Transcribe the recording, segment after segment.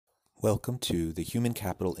Welcome to the Human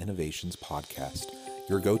Capital Innovations Podcast,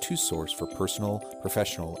 your go-to source for personal,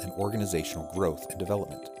 professional, and organizational growth and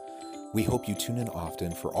development. We hope you tune in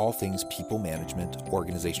often for all things people management,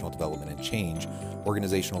 organizational development and change,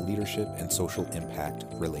 organizational leadership, and social impact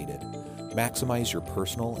related. Maximize your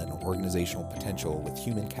personal and organizational potential with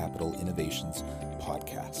Human Capital Innovations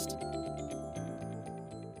Podcast.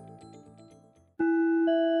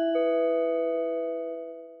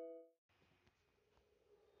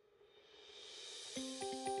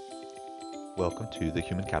 Welcome to the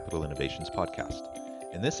Human Capital Innovations Podcast.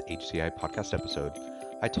 In this HCI podcast episode,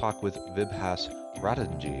 I talk with Vibhas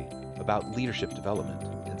Ratanjee about leadership development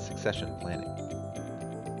and succession planning.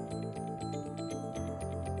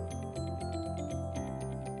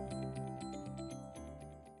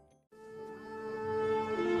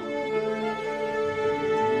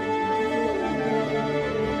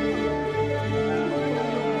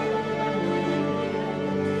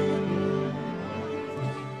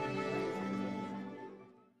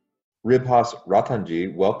 Vibhas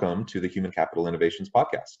Ratanjee, welcome to the Human Capital Innovations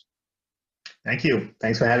Podcast. Thank you.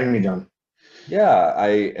 Thanks for having me, John. Yeah,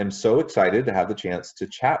 I am so excited to have the chance to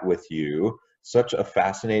chat with you. Such a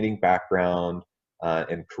fascinating background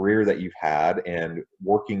and career that you've had, and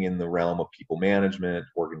working in the realm of people management,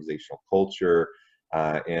 organizational culture,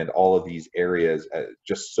 and all of these areas,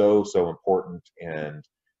 just so important. And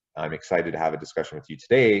I'm excited to have a discussion with you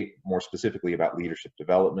today, more specifically about leadership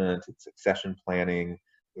development and succession planning,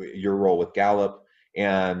 your role with Gallup,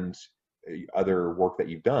 and other work that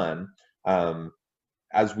you've done.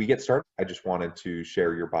 As we get started, I just wanted to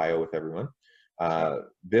share your bio with everyone.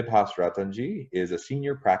 Vibhas Ratanjee is a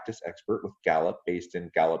senior practice expert with Gallup, based in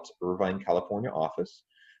Gallup's Irvine, California office.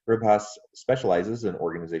 Vibhas specializes in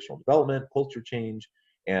organizational development, culture change,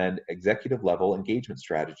 and executive level engagement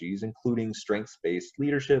strategies, including strengths-based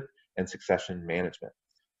leadership and succession management.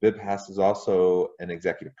 Vibhas is also an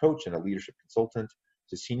executive coach and a leadership consultant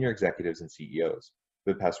to senior executives and CEOs.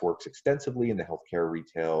 Vibhas works extensively in the healthcare,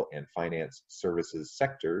 retail, and finance services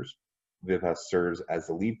sectors. Vibhas serves as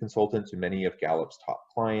the lead consultant to many of Gallup's top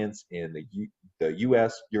clients in the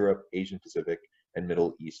US, Europe, Asian Pacific, and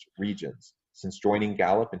Middle East regions. Since joining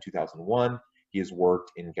Gallup in 2001, he has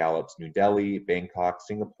worked in Gallup's New Delhi, Bangkok,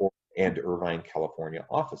 Singapore, and Irvine, California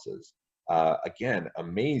offices. Again,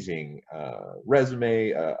 amazing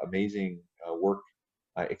resume, amazing work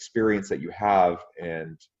experience that you have,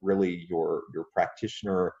 and really your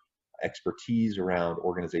practitioner expertise around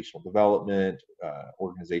organizational development,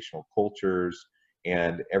 organizational cultures,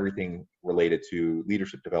 and everything related to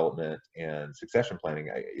leadership development and succession planning.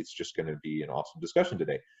 It's just going to be an awesome discussion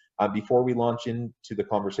today. Before we launch into the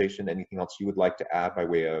conversation, anything else you would like to add by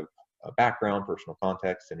way of background, personal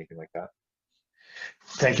context, anything like that?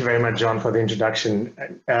 Thank you very much, John, for the introduction.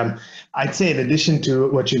 I'd say in addition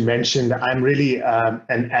to what you mentioned, I'm really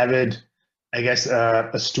an avid,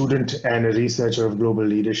 a student and a researcher of global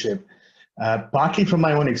leadership, partly from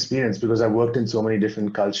my own experience, because I worked in so many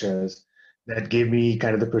different cultures that gave me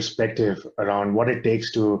kind of the perspective around what it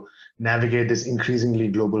takes to navigate this increasingly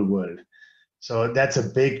global world. So that's a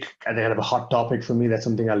big kind of a hot topic for me. That's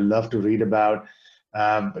something I love to read about.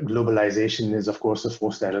 Globalization is, of course, a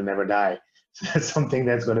force that will never die. So that's something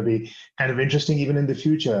that's going to be kind of interesting even in the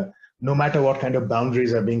future, no matter what kind of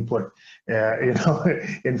boundaries are being put,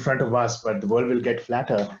 in front of us. But the world will get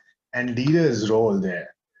flatter, and leaders' role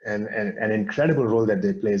there, and an incredible role that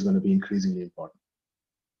they play, is going to be increasingly important.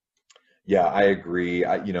 Yeah, I agree.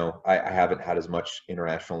 I haven't had as much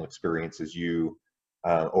international experience as you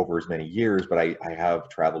over as many years, but I have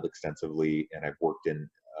traveled extensively, and I've worked in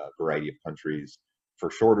a variety of countries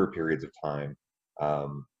for shorter periods of time.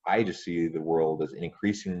 I just see the world as an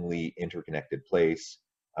increasingly interconnected place.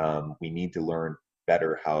 We need to learn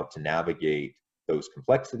better how to navigate those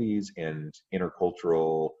complexities and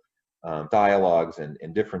intercultural dialogues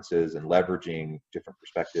and differences, and leveraging different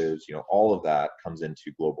perspectives. All of that comes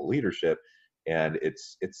into global leadership, and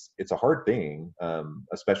it's a hard thing,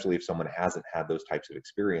 especially if someone hasn't had those types of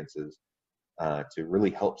experiences, to really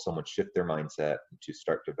help someone shift their mindset, to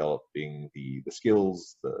start developing the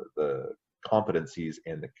skills, the competencies,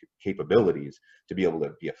 and the capabilities to be able to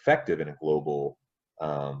be effective in a global,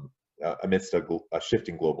 amidst a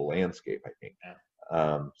shifting global landscape, I think.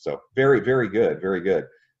 So very, very good, very good.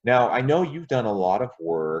 Now, I know you've done a lot of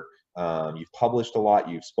work, you've published a lot,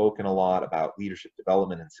 you've spoken a lot about leadership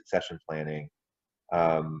development and succession planning.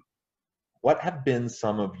 What have been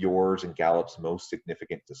some of yours and Gallup's most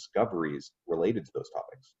significant discoveries related to those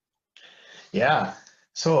topics? Yeah,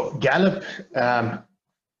 so Gallup,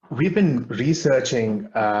 we've been researching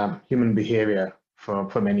human behavior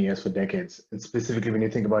for many years, for decades. And specifically, when you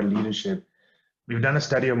think about leadership, We've done a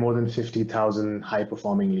study of more than 50,000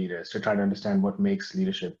 high-performing leaders to try to understand what makes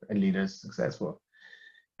leadership and leaders successful.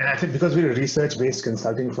 And I think because we're a research-based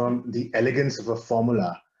consulting firm, the elegance of a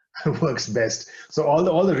formula works best. So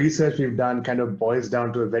all the research we've done kind of boils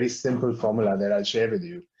down to a very simple formula that I'll share with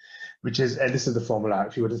you, which is, and this is the formula,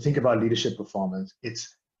 if you were to think about leadership performance,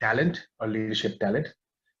 it's talent or leadership talent.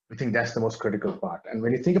 We think that's the most critical part. And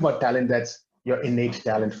when you think about talent, that's your innate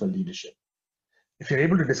talent for leadership. If you're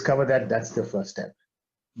able to discover that, that's the first step.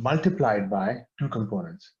 Multiplied by two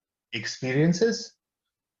components, experiences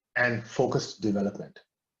and focused development.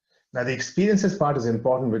 Now, the experiences part is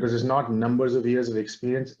important because it's not numbers of years of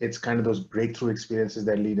experience. It's kind of those breakthrough experiences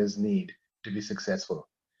that leaders need to be successful.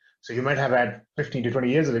 So you might have had 15 to 20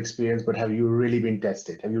 years of experience, but have you really been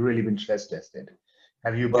tested? Have you really been stress tested?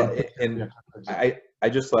 Have you been? Well, and I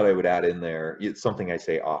just thought I would add in there, it's something I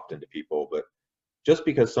say often to people, but just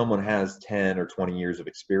because someone has 10 or 20 years of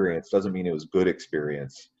experience doesn't mean it was good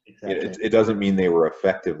experience. Exactly. It doesn't mean they were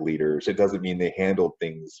effective leaders. It doesn't mean they handled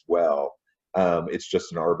things well. It's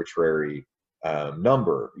just an arbitrary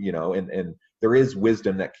number, and there is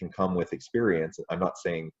wisdom that can come with experience. I'm not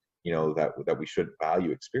saying, that we shouldn't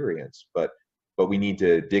value experience, but we need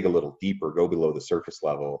to dig a little deeper, go below the surface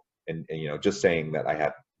level. And just saying that I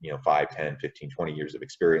have, 5, 10, 15, 20 years of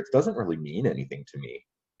experience doesn't really mean anything to me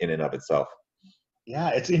in and of itself. Yeah,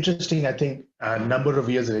 it's interesting. I think a number of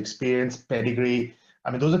years of experience, pedigree.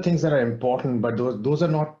 I mean, those are things that are important, but those are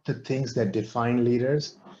not the things that define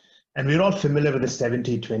leaders. And we're all familiar with the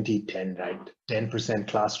 70-20-10, right? 10%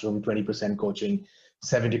 classroom, 20% coaching,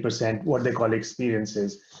 70% what they call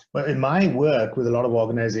experiences. But in my work with a lot of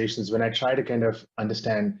organizations, when I try to kind of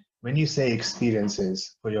understand when you say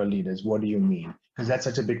experiences for your leaders, what do you mean? Because that's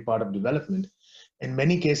such a big part of development. In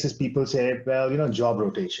many cases, people say, well, job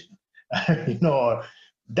rotation. Or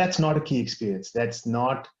that's not a key experience. That's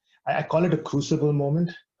not, I call it a crucible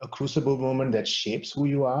moment that shapes who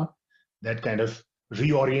you are, that kind of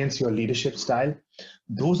reorients your leadership style.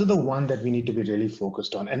 Those are the ones that we need to be really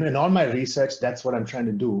focused on. And in all my research, that's what I'm trying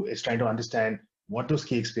to do, is trying to understand what those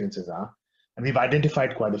key experiences are. And we've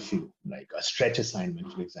identified quite a few, like a stretch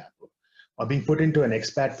assignment, for example, or being put into an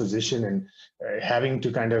expat position and having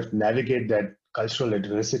to kind of navigate that cultural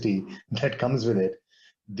adversity that comes with it.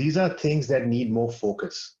 These are things that need more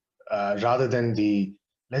focus rather than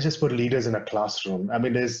let's just put leaders in a classroom. I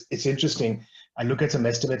mean, it's interesting. I look at some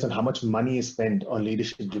estimates on how much money is spent on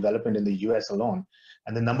leadership development in the US alone,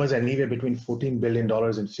 and the numbers are anywhere between $14 billion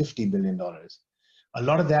and $50 billion. A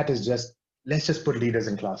lot of that is just, let's just put leaders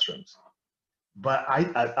in classrooms. But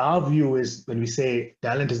our view is when we say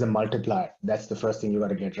talent is a multiplier, that's the first thing you got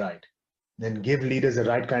to get right. Then give leaders the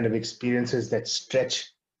right kind of experiences that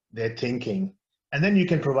stretch their thinking. And then you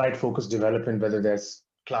can provide focused development, whether that's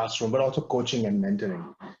classroom, but also coaching and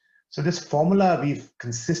mentoring. So this formula we've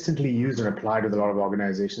consistently used and applied with a lot of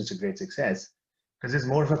organizations to great success, because it's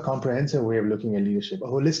more of a comprehensive way of looking at leadership, a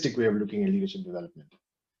holistic way of looking at leadership development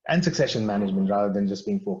and succession management, rather than just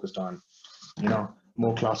being focused on,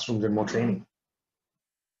 more classrooms and more training.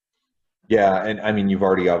 Yeah, and I mean, you've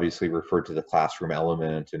already obviously referred to the classroom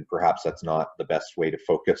element, and perhaps that's not the best way to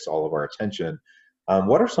focus all of our attention.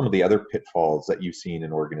 What are some of the other pitfalls that you've seen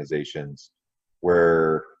in organizations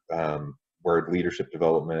where leadership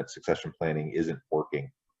development, succession planning isn't working?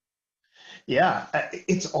 Yeah,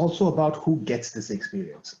 it's also about who gets this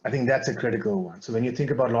experience. I think that's a critical one. So when you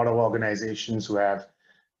think about a lot of organizations who have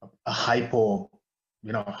a high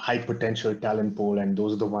potential talent pool, and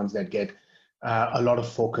those are the ones that get a lot of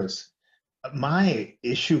focus. My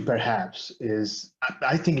issue perhaps is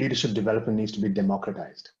I think leadership development needs to be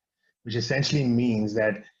democratized, which essentially means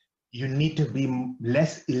that you need to be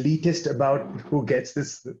less elitist about who gets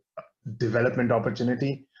this development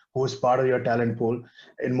opportunity, who is part of your talent pool.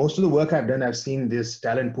 In most of the work I've done, I've seen this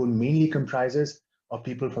talent pool mainly comprises of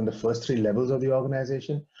people from the first 3 levels of the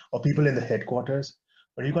organization or people in the headquarters,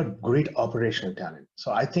 but you've got great operational talent.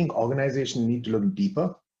 So I think organizations need to look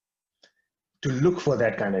deeper to look for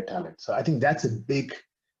that kind of talent. So I think that's a big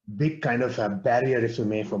kind of a barrier, if you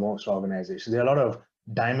may, for most organizations. There are a lot of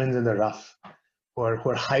diamonds in the rough who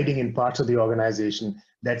are hiding in parts of the organization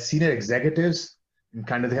that senior executives in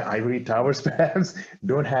kind of the ivory towers perhaps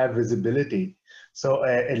don't have visibility. So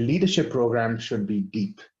a leadership program should be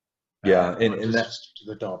deep. Yeah, and that's to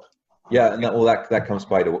the top. Yeah, and that comes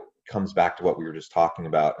back to what we were just talking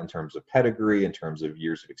about in terms of pedigree, in terms of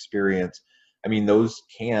years of experience. I mean, those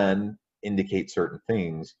can indicate certain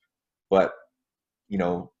things, but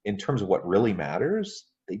in terms of what really matters,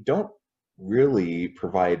 they don't really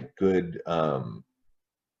provide good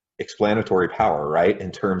explanatory power, right?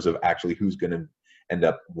 In terms of actually who's going to end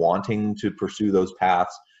up wanting to pursue those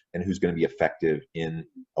paths, and who's going to be effective in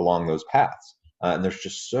along those paths. And there's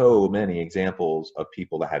just so many examples of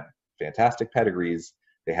people that had fantastic pedigrees.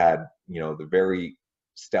 They had, the very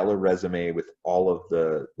stellar resume with all of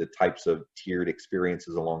the types of tiered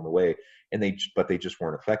experiences along the way, but they just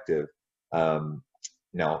weren't effective.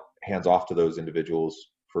 Now, hands off to those individuals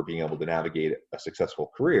for being able to navigate a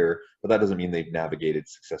successful career, but that doesn't mean they've navigated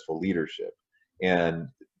successful leadership. And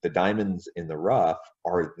the diamonds in the rough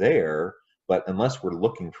are there, but unless we're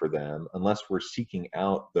looking for them, unless we're seeking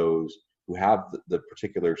out those who have the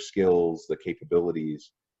particular skills, the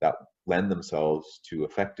capabilities that lend themselves to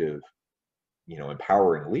effective,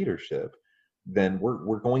 empowering leadership, then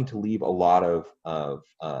we're going to leave a lot of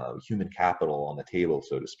human capital on the table,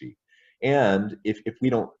 so to speak. And if we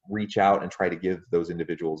don't reach out and try to give those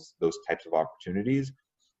individuals those types of opportunities,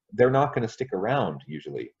 they're not going to stick around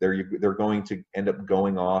usually. They're going to end up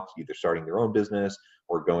going off, either starting their own business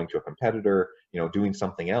or going to a competitor, doing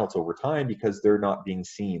something else over time, because they're not being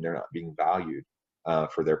seen, they're not being valued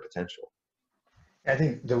for their potential. I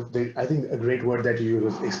think I think a great word that you use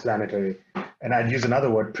was explanatory, and I'd use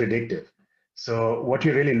another word, predictive. So what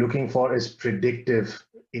you're really looking for is predictive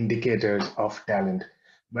indicators of talent.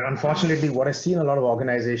 But unfortunately, what I see in a lot of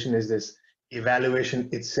organizations is this evaluation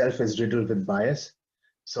itself is riddled with bias.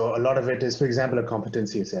 So a lot of it is, for example, a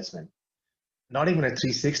competency assessment. Not even a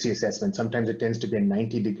 360 assessment. Sometimes it tends to be a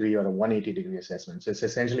 90-degree or a 180-degree assessment. So it's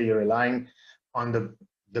essentially you're relying on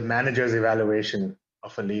the manager's evaluation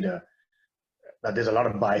of a leader. But there's a lot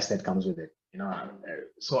of bias that comes with it.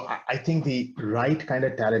 So I think the right kind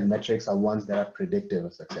of talent metrics are ones that are predictive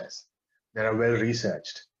of success, that are well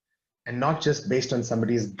researched, and not just based on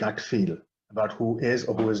somebody's gut feel about who is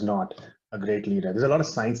or who is not a great leader. There's a lot of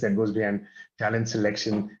science that goes behind talent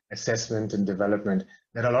selection, assessment, and development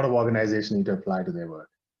that a lot of organizations need to apply to their work.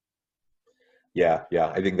 Yeah,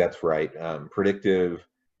 I think that's right. Predictive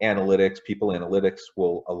analytics, people analytics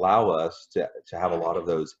will allow us to have a lot of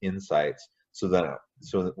those insights so that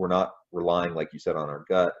we're not relying, like you said, on our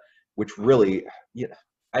gut, which really,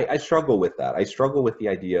 I struggle with that. I struggle with the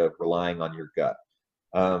idea of relying on your gut.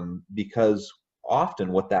 Because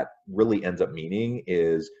often what that really ends up meaning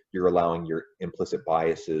is you're allowing your implicit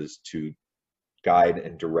biases to guide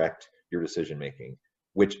and direct your decision making,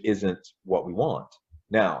 which isn't what we want.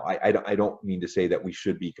 Now, I don't mean to say that we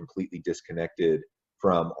should be completely disconnected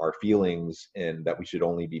from our feelings and that we should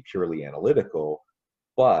only be purely analytical,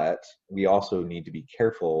 but we also need to be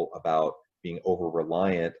careful about being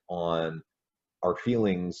over-reliant on our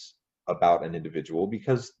feelings about an individual,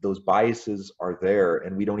 because those biases are there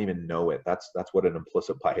and we don't even know it. That's what an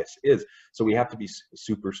implicit bias is. So we have to be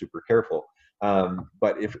super careful.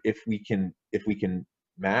 But if we can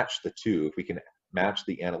match the two, if we can match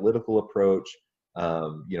the analytical approach,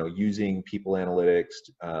 using people analytics,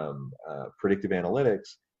 predictive analytics,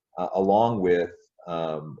 along with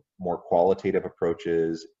more qualitative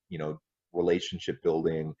approaches, relationship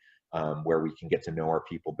building, where we can get to know our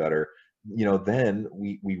people better, then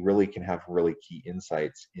we really can have really key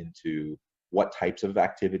insights into what types of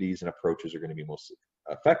activities and approaches are going to be most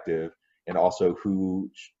effective, and also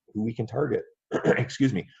who we can target,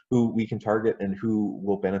 who we can target and who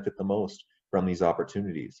will benefit the most from these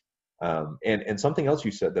opportunities. And something else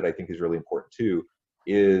you said that I think is really important too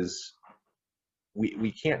is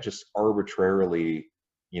we can't just arbitrarily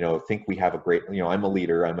think we have a great, I'm a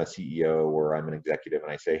leader, I'm a CEO, or I'm an executive,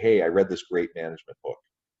 and I say, hey, I read this great management book.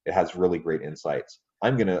 It has really great insights.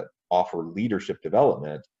 I'm going to offer leadership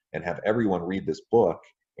development and have everyone read this book,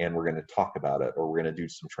 and we're going to talk about it, or we're going to do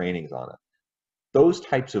some trainings on it. Those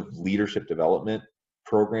types of leadership development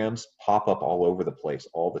programs pop up all over the place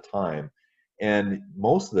all the time. And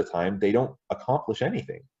most of the time, they don't accomplish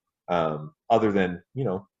anything other than,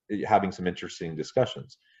 having some interesting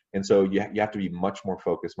discussions. And so you have to be much more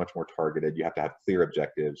focused, much more targeted. You have to have clear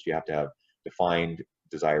objectives. You have to have defined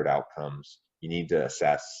desired outcomes. You need to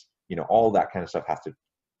assess, all that kind of stuff has to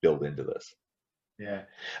build into this. Yeah.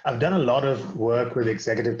 I've done a lot of work with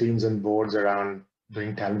executive teams and boards around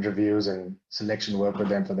doing talent reviews and selection work with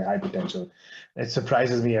them for their high potential. It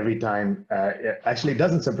surprises me every time. Actually, it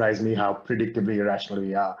doesn't surprise me how predictably irrational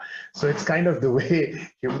we are. So it's kind of the way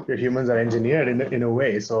humans are engineered in a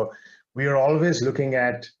way. So we are always looking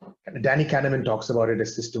at, Danny Kahneman talks about it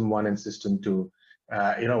as system one and system two.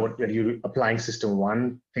 When you're applying system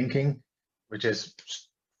one thinking, which is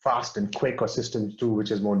fast and quick, or system two,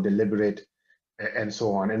 which is more deliberate, and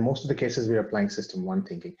so on. In most of the cases, we're applying system one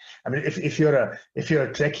thinking. I mean, if you're a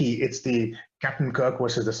Trekkie, it's the Captain Kirk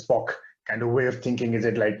versus the Spock kind of way of thinking. Is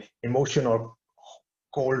it like emotion or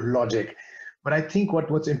cold logic? But I think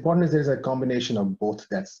what's important is there's a combination of both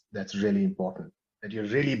that's really important. that you're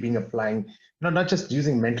really being applying, not just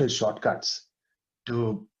using mental shortcuts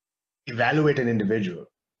to evaluate an individual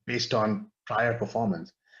based on prior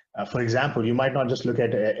performance. For example, you might not just look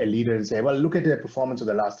at a leader and say, well, look at their performance of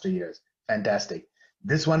the last 3 years. Fantastic.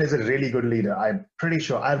 This one is a really good leader. I'm pretty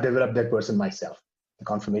sure I've developed that person myself, the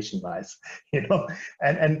confirmation bias,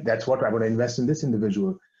 and that's what I'm going to invest in this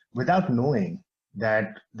individual without knowing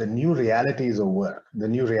that the new realities of work, the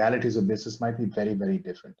new realities of business might be very, very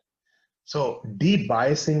different. So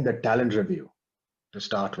de-biasing the talent review to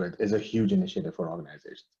start with is a huge initiative for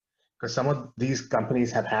organizations, because some of these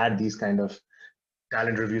companies have had these kind of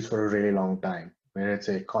talent reviews for a really long time, where it's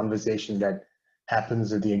a conversation that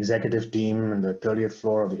happens with the executive team on the 30th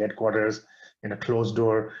floor of the headquarters in a closed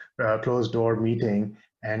door meeting,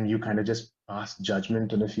 and you kind of just pass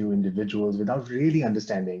judgment on a few individuals without really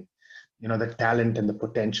understanding, the talent and the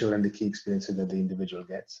potential and the key experiences that the individual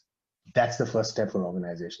gets. That's the first step for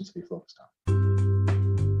organizations to be focused on.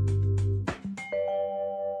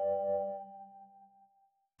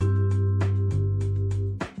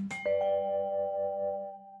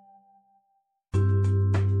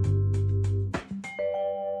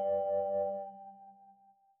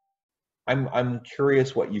 I'm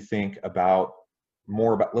curious what you think about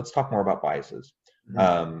let's talk more about biases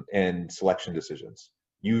and selection decisions.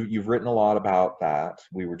 You've written a lot about that.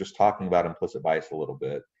 We were just talking about implicit bias a little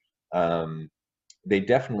bit. They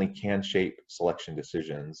definitely can shape selection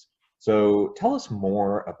decisions. So tell us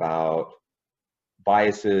more about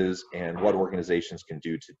biases and what organizations can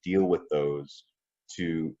do to deal with those,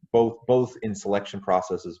 to both in selection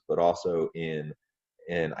processes, but also in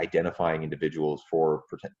identifying individuals for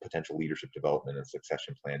potential leadership development and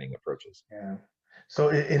succession planning approaches. Yeah. So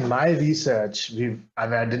in my research,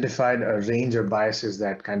 I've identified a range of biases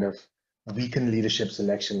that kind of weaken leadership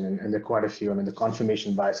selection, and there are quite a few. I mean, the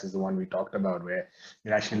confirmation bias is the one we talked about, where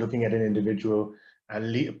you're actually looking at an individual,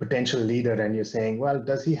 a potential leader, and you're saying, well,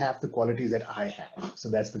 does he have the qualities that I have? So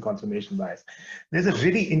that's the confirmation bias. There's a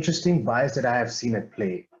really interesting bias that I have seen at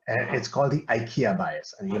play, and it's called the IKEA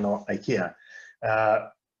bias. And IKEA.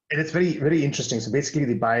 And it's very, very interesting. So basically,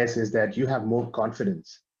 the bias is that you have more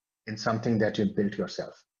confidence in something that you've built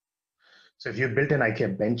yourself. So if you've built an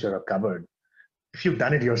IKEA bench or a cupboard, if you've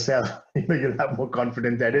done it yourself, you'll have more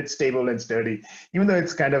confidence that it's stable and sturdy, even though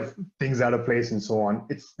it's kind of things out of place and so on.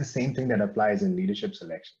 It's the same thing that applies in leadership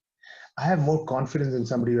selection. I have more confidence in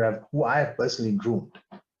somebody who I have personally groomed,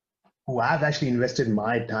 who I've actually invested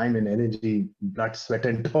my time and energy, blood, sweat,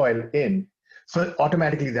 and toil in. So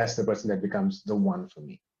automatically, that's the person that becomes the one for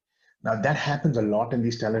me. Now, that happens a lot in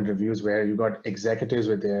these talent reviews, where you got executives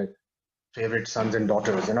with their favorite sons and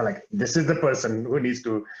daughters, like, this is the person who needs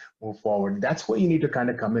to move forward. That's where you need to kind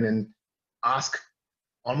of come in and ask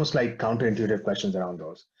almost like counterintuitive questions around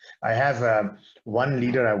those. I have one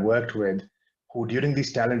leader I worked with who, during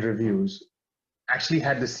these talent reviews, actually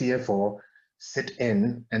had the CFO sit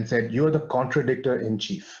in and said, you're the contradictor in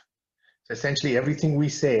chief. So essentially, everything we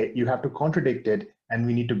say, you have to contradict it, and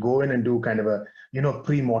we need to go in and do kind of a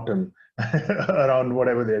pre-mortem around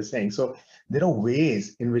whatever they're saying. So there are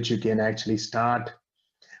ways in which you can actually start.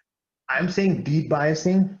 I'm saying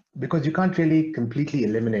de-biasing because you can't really completely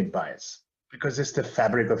eliminate bias, because it's the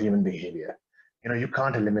fabric of human behavior. You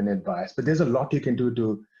can't eliminate bias, but there's a lot you can do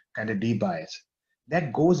to kind of de-bias.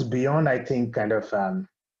 That goes beyond, I think, kind of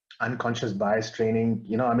unconscious bias training.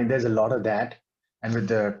 There's a lot of that. And with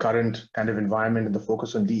the current kind of environment and the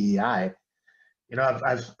focus on DEI,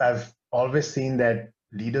 I've always seen that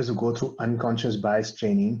leaders who go through unconscious bias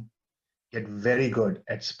training get very good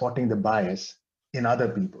at spotting the bias in other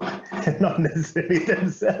people, not necessarily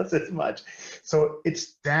themselves as much. So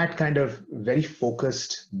it's that kind of very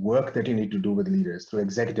focused work that you need to do with leaders through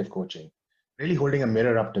executive coaching, really holding a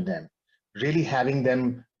mirror up to them, really having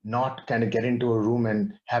them not kind of get into a room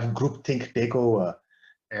and have groupthink take over,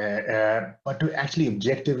 but to actually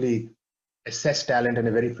objectively assess talent in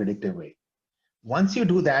a very predictive way. Once you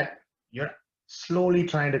do that, you're slowly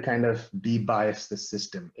trying to kind of de-bias the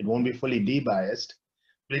system. It won't be fully de-biased,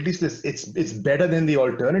 but at least it's better than the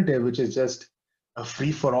alternative, which is just a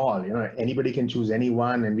free for all. Anybody can choose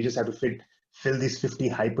anyone, and we just have to fill these 50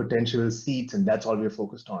 high potential seats, and that's all we're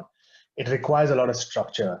focused on. It requires a lot of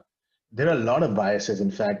structure. There are a lot of biases, in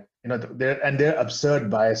fact, they're absurd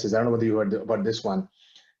biases. I don't know whether you heard about this one,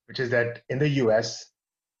 which is that in the US,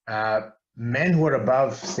 men who are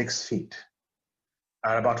above 6 feet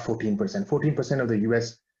are about 14%. 14% of the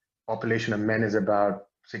US population of men is about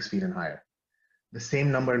 6 feet and higher. The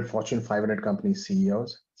same number in Fortune 500 company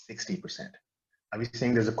CEOs, 60%. Are we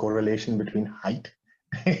saying there's a correlation between height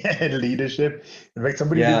and leadership? In fact,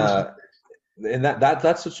 somebody And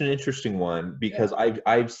that's such an interesting one, because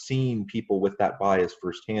I've seen people with that bias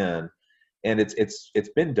firsthand, and it's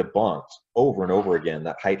been debunked over and over again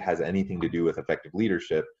that height has anything to do with effective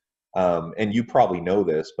leadership. And you probably know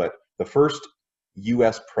this, but the first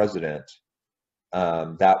U.S. president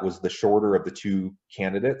that was the shorter of the two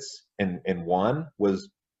candidates and won was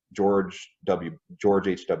George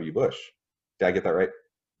H.W. Bush. Did I get that right?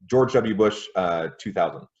 George W. Bush,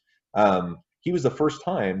 2000. He was the first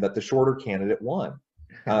time that the shorter candidate won.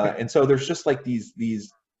 And so there's just like these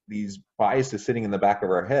biases sitting in the back of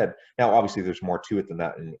our head. Now, obviously, there's more to it than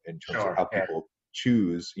that in terms of how people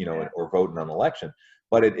choose, or vote in an election.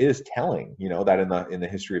 But it is telling, that in the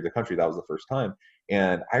history of the country, that was the first time.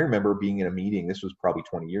 And I remember being in a meeting. This was probably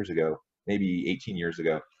 20 years ago, maybe 18 years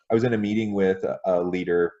ago. I was in a meeting with a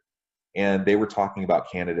leader, and they were talking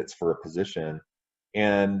about candidates for a position,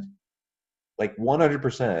 and like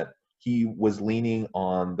 100%, he was leaning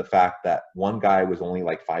on the fact that one guy was only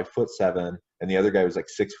like 5'7" and the other guy was like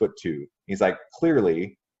 6'2". He's like,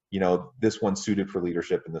 clearly, this one's suited for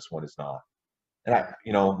leadership and this one is not. And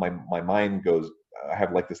my mind goes, I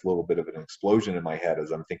have like this little bit of an explosion in my head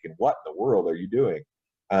as I'm thinking, what in the world are you doing?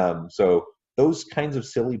 So those kinds of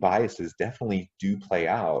silly biases definitely do play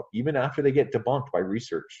out, even after they get debunked by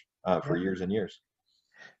research for years and years.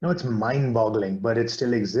 No, it's mind-boggling, but it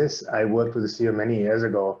still exists. I worked with a CEO many years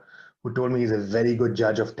ago who told me he's a very good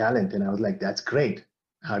judge of talent. And I was like, that's great.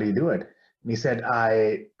 How do you do it? And he said,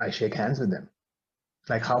 I shake hands with them.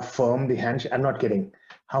 Like how firm the handshake, I'm not kidding,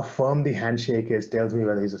 how firm the handshake is tells me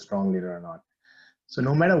whether he's a strong leader or not. So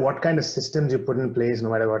no matter what kind of systems you put in place, no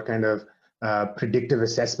matter what kind of predictive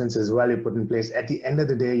assessments as well you put in place, at the end of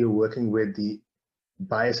the day, you're working with the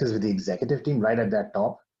biases with the executive team right at that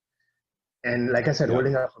top. And like I said,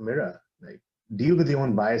 holding up a mirror, like deal with your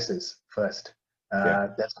own biases first.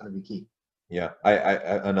 That's going to be key. Yeah, I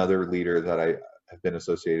another leader that I have been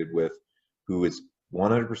associated with, who is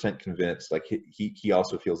 100% convinced, like he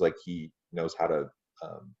also feels like he knows how to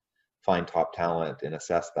find top talent and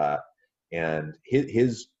assess that. And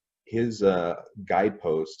his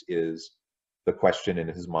guidepost is the question in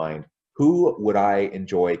his mind: who would I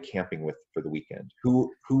enjoy camping with for the weekend?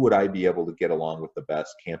 Who would I be able to get along with the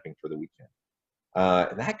best camping for the weekend?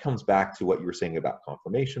 And that comes back to what you were saying about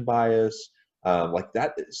confirmation bias. Like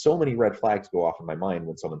that, so many red flags go off in my mind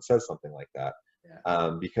when someone says something like that.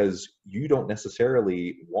 Because you don't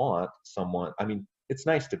necessarily want someone. I mean, it's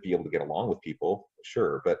nice to be able to get along with people,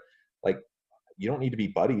 sure, but like you don't need to be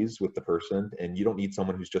buddies with the person, and you don't need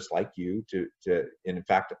someone who's just like you to. And in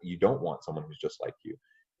fact, you don't want someone who's just like you.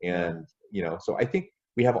 And so I think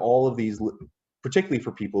we have all of these, particularly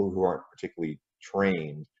for people who aren't particularly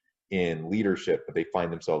trained in leadership, but they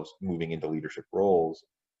find themselves moving into leadership roles.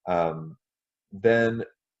 Then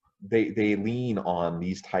they lean on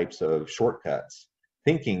these types of shortcuts,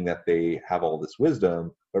 thinking that they have all this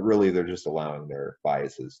wisdom, but really they're just allowing their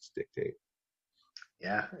biases to dictate.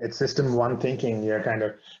 Yeah, it's system one thinking.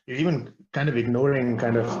 You're even kind of ignoring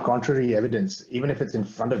kind of contrary evidence, even if it's in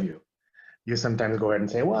front of you. You sometimes go ahead and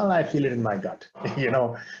say, well, I feel it in my gut,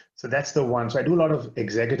 So that's the one. So I do a lot of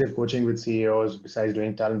executive coaching with CEOs, besides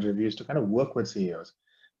doing talent reviews, to kind of work with CEOs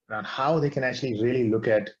around how they can actually really look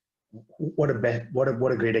at what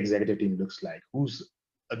a great executive team looks like, who's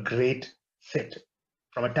a great fit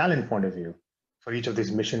from a talent point of view for each of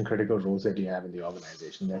these mission critical roles that you have in the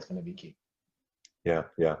organization. That's going to be key. Yeah.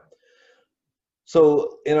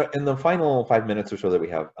 So in the final 5 minutes or so that we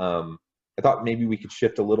have, I thought maybe we could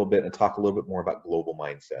shift a little bit and talk a little bit more about global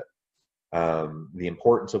mindset, the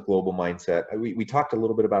importance of global mindset. We talked a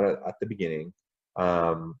little bit about it at the beginning,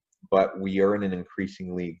 but we are in an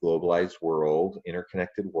increasingly globalized world,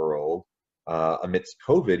 interconnected world, amidst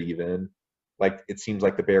COVID even. Like it seems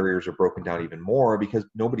like the barriers are broken down even more because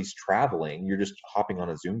nobody's traveling. You're just hopping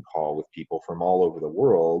on a Zoom call with people from all over the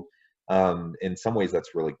world. In some ways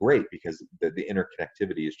that's really great because the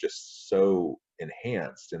interconnectivity is just so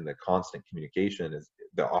enhanced, and the constant communication is,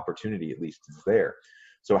 the opportunity at least is there.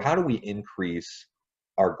 So how do we increase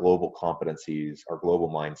our global competencies, our global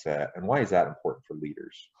mindset, and why is that important for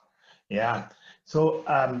leaders? Yeah, so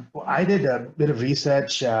I did a bit of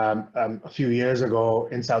research a few years ago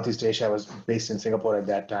in Southeast Asia. I was based in Singapore at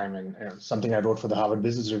that time, and something I wrote for the Harvard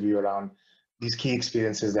Business Review around these key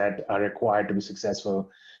experiences that are required to be successful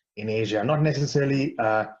in Asia, not necessarily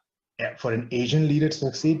for an Asian leader to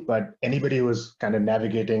succeed, but anybody who is kind of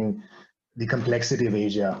navigating the complexity of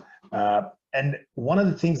Asia. And one of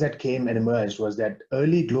the things that came and emerged was that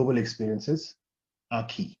early global experiences are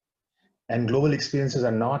key. And global experiences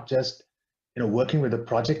are not just working with a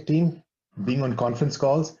project team, being on conference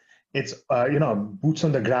calls. It's boots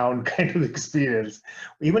on the ground kind of experience.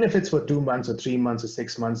 Even if it's for 2 months or 3 months or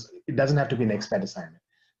 6 months, it doesn't have to be an expat assignment.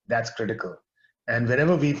 That's critical. And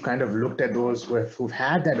wherever we've kind of looked at those who've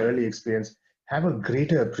had that early experience, have a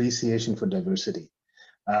greater appreciation for diversity.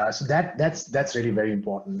 So that's really very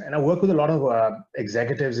important. And I work with a lot of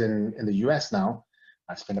executives in the US now.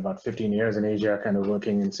 I've spent about 15 years in Asia, kind of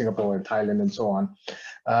working in Singapore and Thailand and so on,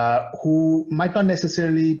 who might not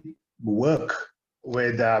necessarily work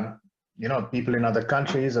with people in other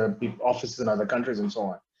countries or offices in other countries and so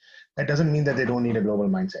on. That doesn't mean that they don't need a global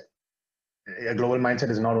mindset. A global mindset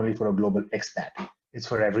is not only for a global expat, it's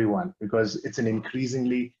for everyone because it's an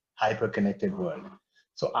increasingly hyper-connected world.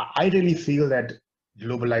 So I really feel that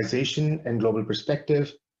globalization and global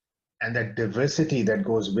perspective and that diversity that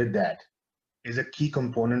goes with that is a key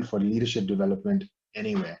component for leadership development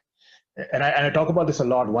anywhere. And I talk about this a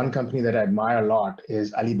lot. One company that I admire a lot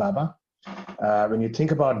is Alibaba. When you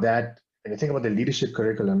think about that, when you think about the leadership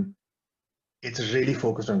curriculum, it's really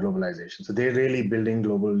focused on globalization. So they're really building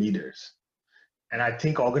global leaders. And I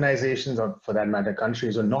think organizations, or for that matter,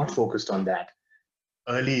 countries, are not focused on that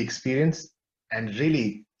early experience and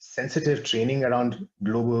really sensitive training around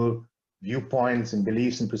global viewpoints and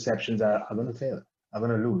beliefs and perceptions are going to fail, are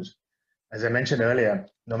going to lose. As I mentioned earlier,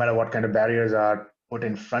 no matter what kind of barriers are put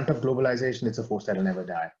in front of globalization, it's a force that will never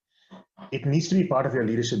die. It needs to be part of your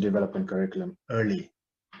leadership development curriculum early.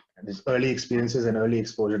 And these early experiences and early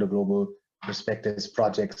exposure to global perspectives,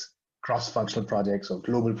 projects, cross-functional projects or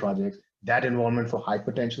global projects, that involvement for high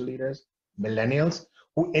potential leaders, millennials,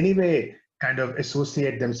 who anyway kind of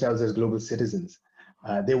associate themselves as global citizens.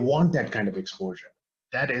 They want that kind of exposure.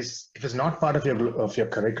 That is, if it's not part of your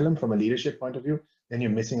curriculum from a leadership point of view, then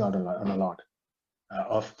you're missing out on a lot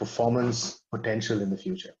of performance potential in the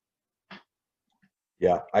future.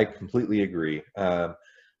 Yeah, I completely agree. I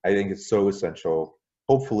think it's so essential.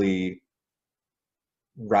 Hopefully,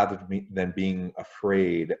 rather than being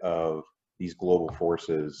afraid of these global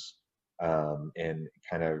forces and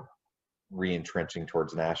kind of re-entrenching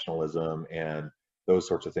towards nationalism and those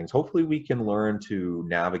sorts of things, hopefully we can learn to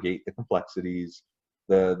navigate the complexities,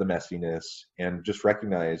 the messiness, and just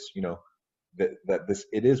recognize, that this,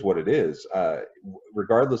 it is what it is,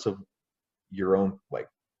 regardless of your own like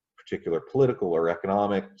particular political or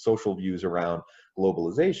economic, social views around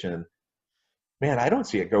globalization. Man, I don't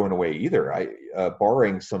see it going away either.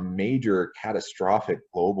 Barring some major catastrophic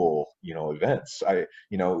global, events,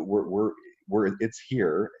 we're it's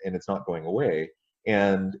here and it's not going away.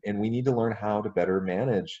 And we need to learn how to better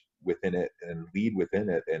manage within it and lead within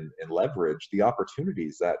it and leverage the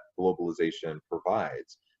opportunities that globalization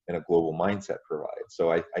provides and a global mindset provides.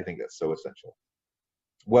 So I think that's so essential.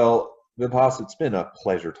 Well, Vibhas, it's been a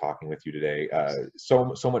pleasure talking with you today.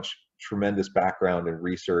 So much tremendous background and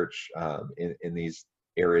research in these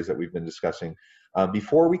areas that we've been discussing.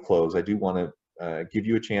 Before we close, I do want to give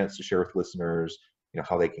you a chance to share with listeners,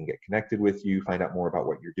 how they can get connected with you, find out more about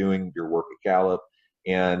what you're doing, your work at Gallup,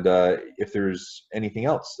 and if there's anything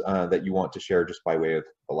else that you want to share just by way of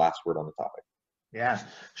the last word on the topic. Yeah,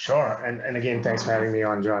 sure. And again, thanks for having me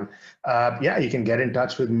on, John. Yeah, you can get in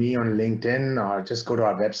touch with me on LinkedIn or just go to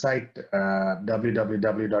our website,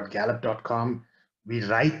 www.gallup.com. We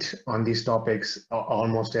write on these topics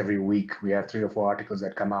almost every week. We have 3 or 4 articles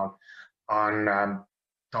that come out on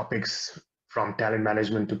topics from talent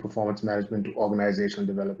management to performance management to organizational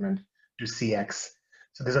development to CX.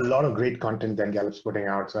 So there's a lot of great content that Gallup's putting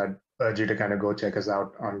out. So I'd urge you to kind of go check us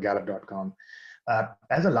out on gallup.com.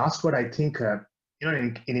 As a last word, I think, in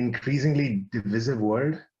an increasingly divisive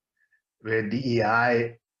world where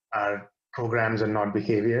DEI are programs and not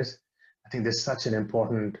behaviors, I think there's such an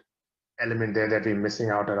important element there that we're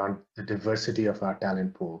missing out around the diversity of our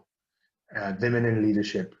talent pool. Women in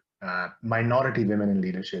leadership, minority women in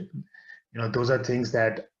leadership. Those are things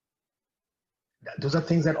that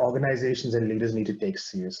organizations and leaders need to take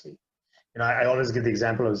seriously. I always give the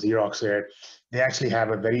example of Xerox, where they actually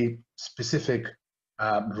have a very specific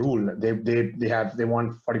rule. They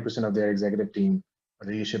want 40% of their executive team or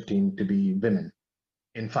the leadership team to be women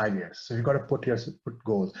in 5 years. So you've got to put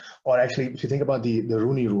goals. Or actually, if you think about the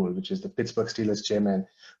Rooney Rule, which is the Pittsburgh Steelers chairman,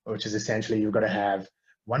 which is essentially you've got to have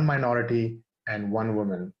 1 minority and 1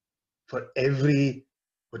 woman for every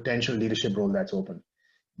potential leadership role that's open.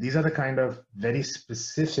 These are the kind of very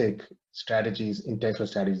specific strategies, intentional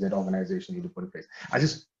strategies that organizations need to put in place. I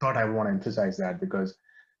just thought I want to emphasize that because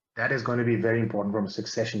that is going to be very important from a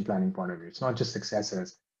succession planning point of view. It's not just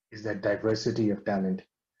successors, it's that diversity of talent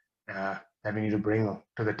that we need to bring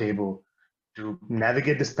to the table to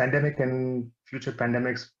navigate this pandemic and future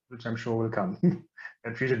pandemics, which I'm sure will come,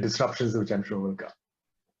 and future disruptions, which I'm sure will come.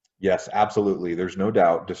 Yes, absolutely. There's no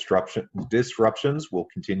doubt disruptions will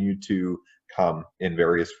continue to come in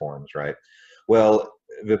various forms, right? Well,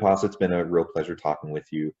 Vibhas, it's been a real pleasure talking with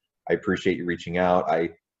you. I appreciate you reaching out.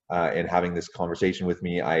 And having this conversation with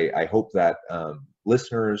me. I hope that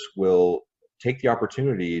listeners will take the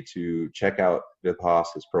opportunity to check out Vibhas,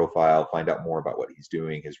 his profile, find out more about what he's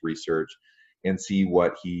doing, his research, and see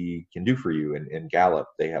what he can do for you. In Gallup,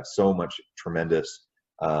 they have so much tremendous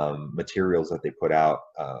materials that they put out.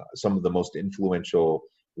 Some of the most influential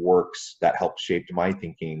works that helped shape my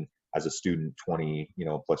thinking as a student 20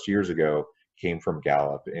 plus years ago came from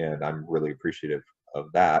Gallup, and I'm really appreciative of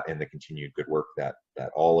that and the continued good work that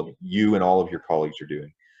all of you and all of your colleagues are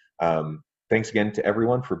doing. Thanks again to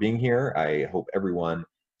everyone for being here. I hope everyone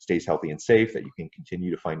stays healthy and safe, that you can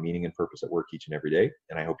continue to find meaning and purpose at work each and every day.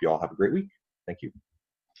 And I hope you all have a great week. Thank you.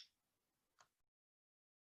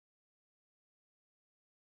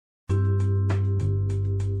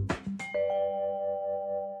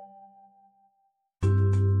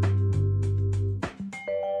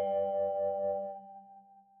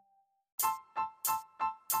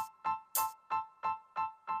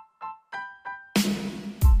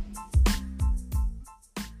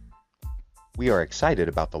 We are excited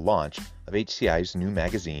about the launch of HCI's new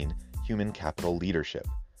magazine, Human Capital Leadership.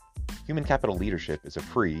 Human Capital Leadership is a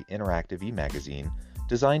free, interactive e-magazine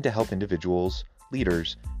designed to help individuals,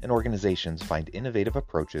 leaders, and organizations find innovative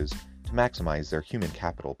approaches to maximize their human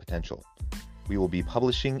capital potential. We will be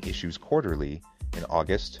publishing issues quarterly in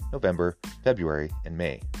August, November, February, and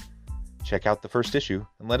May. Check out the first issue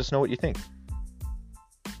and let us know what you think.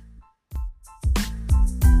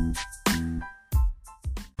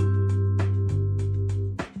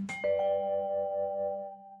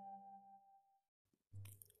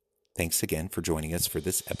 Thanks again for joining us for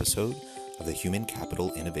this episode of the Human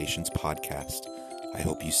Capital Innovations Podcast. I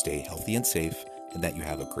hope you stay healthy and safe and that you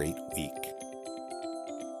have a great week.